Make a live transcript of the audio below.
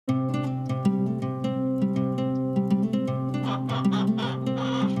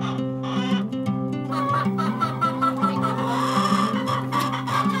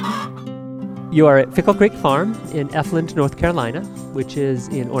You are at Fickle Creek Farm in Efland, North Carolina, which is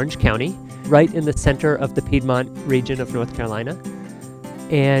in Orange County, right in the center of the Piedmont region of North Carolina.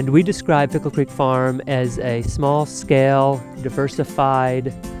 And we describe Fickle Creek Farm as a small-scale,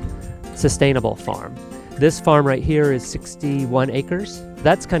 diversified, sustainable farm. This farm right here is 61 acres.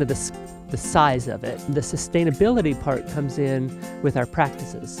 That's kind of the size of it. The sustainability part comes in with our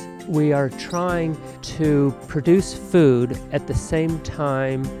practices. We are trying to produce food at the same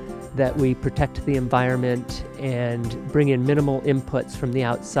time that we protect the environment and bring in minimal inputs from the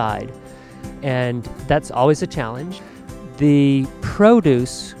outside. And that's always a challenge. The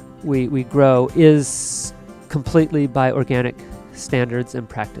produce we grow is completely by organic standards and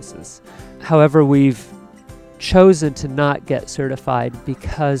practices. However, we've chosen to not get certified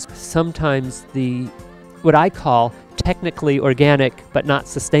because sometimes what I call technically organic but not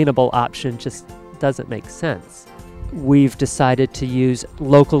sustainable option just doesn't make sense. We've decided to use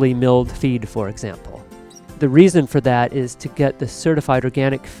locally milled feed, for example. The reason for that is to get the certified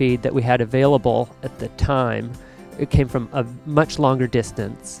organic feed that we had available at the time. It came from a much longer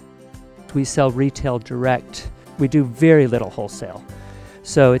distance. We sell retail direct. We do very little wholesale.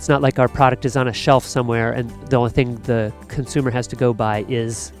 So it's not like our product is on a shelf somewhere and the only thing the consumer has to go by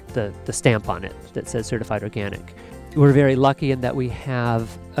is the stamp on it that says certified organic. We're very lucky in that we have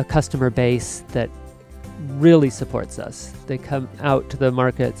a customer base that really supports us. They come out to the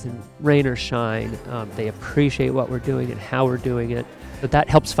markets in rain or shine. They appreciate what we're doing and how we're doing it. But that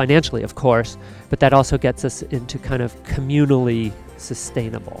helps financially, of course, but that also gets us into kind of communally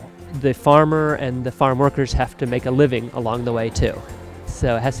sustainable. The farmer and the farm workers have to make a living along the way too.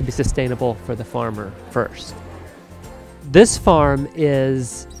 So it has to be sustainable for the farmer first. This farm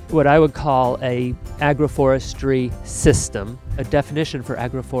is what I would call a agroforestry system. A definition for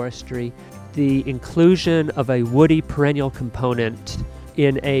agroforestry: the inclusion of a woody perennial component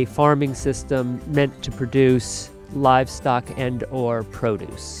in a farming system meant to produce livestock and/or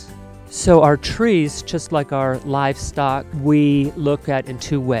produce. So our trees, just like our livestock, we look at in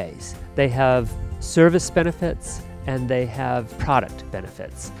two ways. They have service benefits and they have product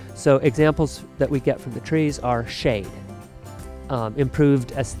benefits. So examples that we get from the trees are shade,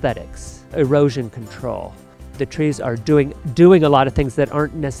 improved aesthetics, erosion control. The trees are doing a lot of things that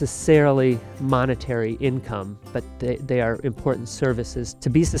aren't necessarily monetary income, but they are important services to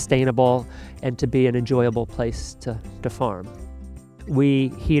be sustainable and to be an enjoyable place to farm. We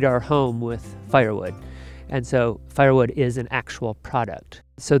heat our home with firewood, and so firewood is an actual product.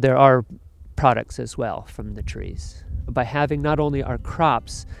 So there are products as well from the trees. By having not only our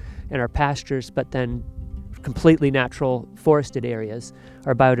crops and our pastures, but then completely natural forested areas,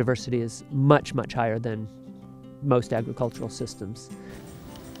 our biodiversity is much, much higher than most agricultural systems.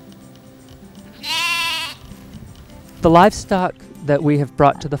 The livestock that we have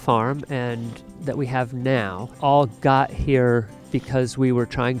brought to the farm and that we have now all got here because we were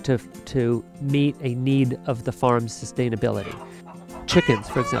trying to meet a need of the farm's sustainability. Chickens,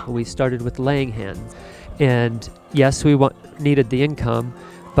 for example, we started with laying hens. And yes, we needed the income,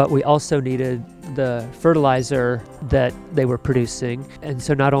 but we also needed the fertilizer that they were producing. And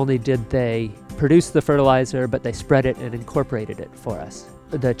so not only did they produce the fertilizer, but they spread it and incorporated it for us.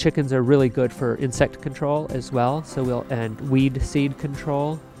 The chickens are really good for insect control as well, and weed seed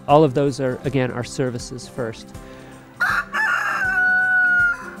control. All of those are, again, our services first.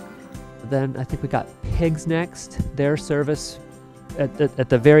 Then I think we got pigs next. Their service at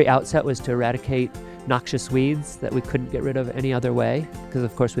the very outset was to eradicate noxious weeds that we couldn't get rid of any other way, because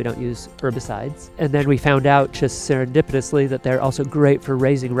of course we don't use herbicides. And then we found out just serendipitously that they're also great for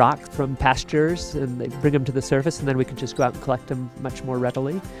raising rocks from pastures, and they bring them to the surface and then we can just go out and collect them much more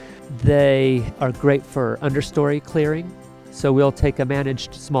readily. They are great for understory clearing. So we'll take a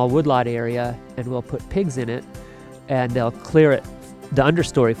managed small woodlot area and we'll put pigs in it and they'll clear it, the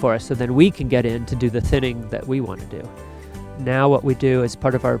understory for us, so then we can get in to do the thinning that we want to do. Now what we do as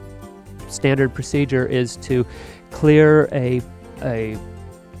part of our standard procedure is to clear a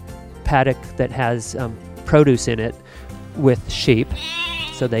paddock that has produce in it with sheep.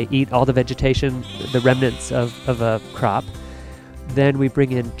 So they eat all the vegetation, the remnants of a crop. Then we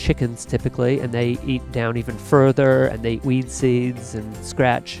bring in chickens typically, and they eat down even further, and they eat weed seeds and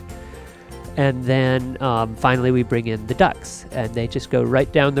scratch. And then finally we bring in the ducks, and they just go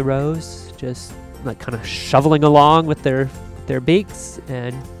right down the rows, just like kind of shoveling along with their beaks,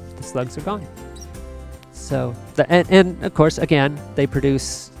 and the slugs are gone. So, and of course, again, they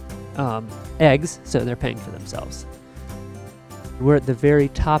produce eggs, so they're paying for themselves. We're at the very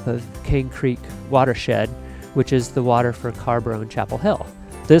top of Cane Creek watershed, which is the water for Carborough and Chapel Hill.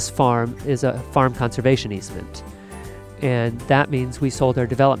 This farm is a farm conservation easement, and that means we sold our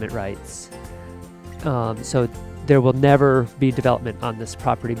development rights. So there will never be development on this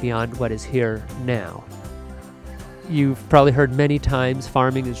property beyond what is here now. You've probably heard many times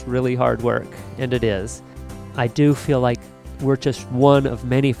farming is really hard work, and it is. I do feel like we're just one of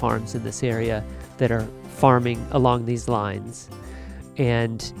many farms in this area that are farming along these lines,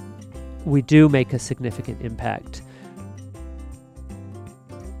 and we do make a significant impact.